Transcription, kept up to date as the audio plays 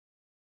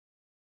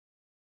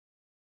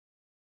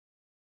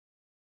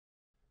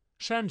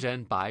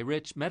Shenzhen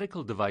Bi-rich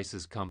Medical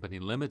Devices Company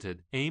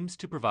Limited aims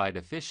to provide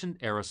efficient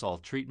aerosol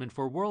treatment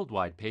for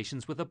worldwide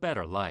patients with a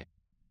better life.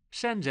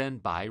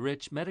 Shenzhen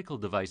Bi-rich Medical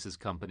Devices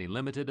Company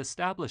Limited,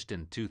 established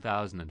in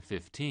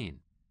 2015,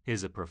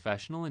 is a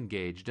professional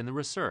engaged in the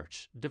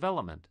research,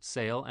 development,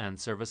 sale, and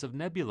service of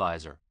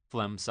nebulizer,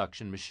 phlegm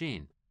suction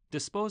machine,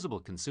 disposable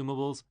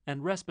consumables,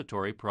 and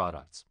respiratory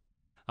products.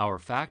 Our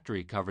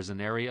factory covers an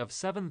area of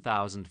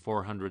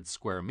 7,400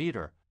 square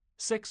meter,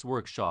 6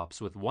 workshops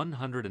with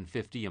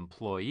 150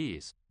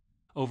 employees,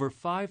 over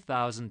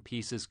 5,000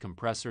 pieces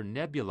compressor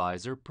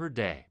nebulizer per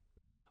day.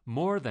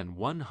 More than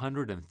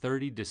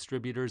 130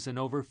 distributors in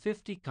over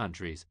 50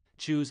 countries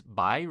choose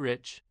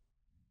Bi-rich.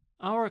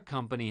 Our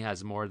company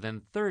has more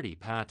than 30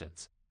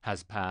 patents,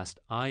 has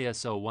passed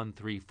ISO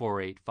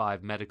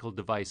 13485 Medical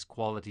Device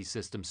Quality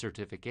System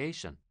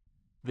certification,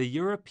 the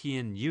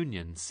European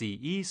Union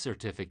CE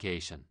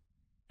certification,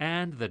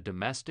 and the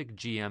domestic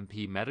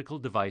GMP Medical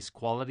Device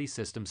Quality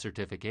System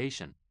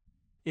certification.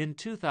 In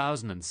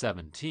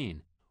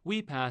 2017,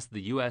 we passed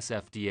the US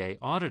FDA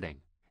auditing.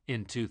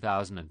 In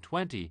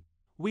 2020,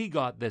 we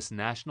got this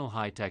National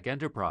High-Tech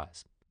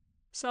Enterprise.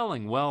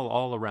 Selling well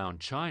all around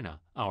China,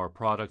 our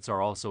products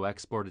are also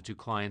exported to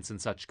clients in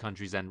such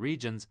countries and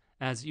regions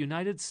as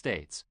United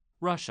States,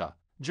 Russia,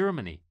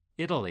 Germany,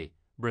 Italy,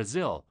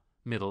 Brazil,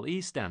 Middle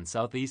East, and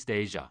Southeast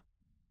Asia.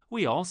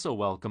 We also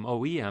welcome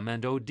OEM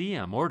and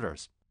ODM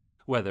orders.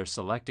 Whether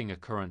selecting a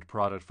current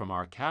product from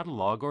our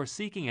catalog or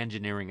seeking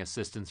engineering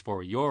assistance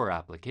for your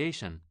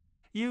application,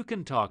 you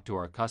can talk to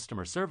our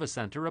customer service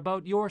center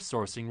about your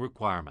sourcing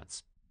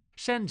requirements.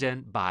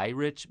 Shenzhen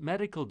Bi-rich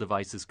Medical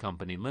Devices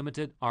Company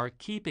Limited are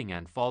keeping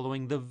and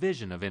following the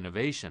vision of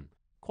innovation,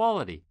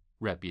 quality,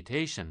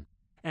 reputation,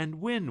 and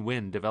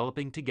win-win,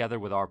 developing together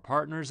with our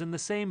partners in the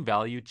same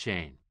value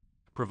chain,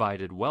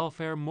 provided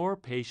welfare more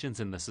patients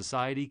in the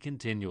society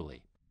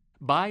continually.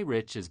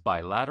 Bi-rich is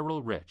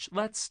bilateral rich.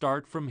 Let's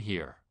start from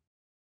here.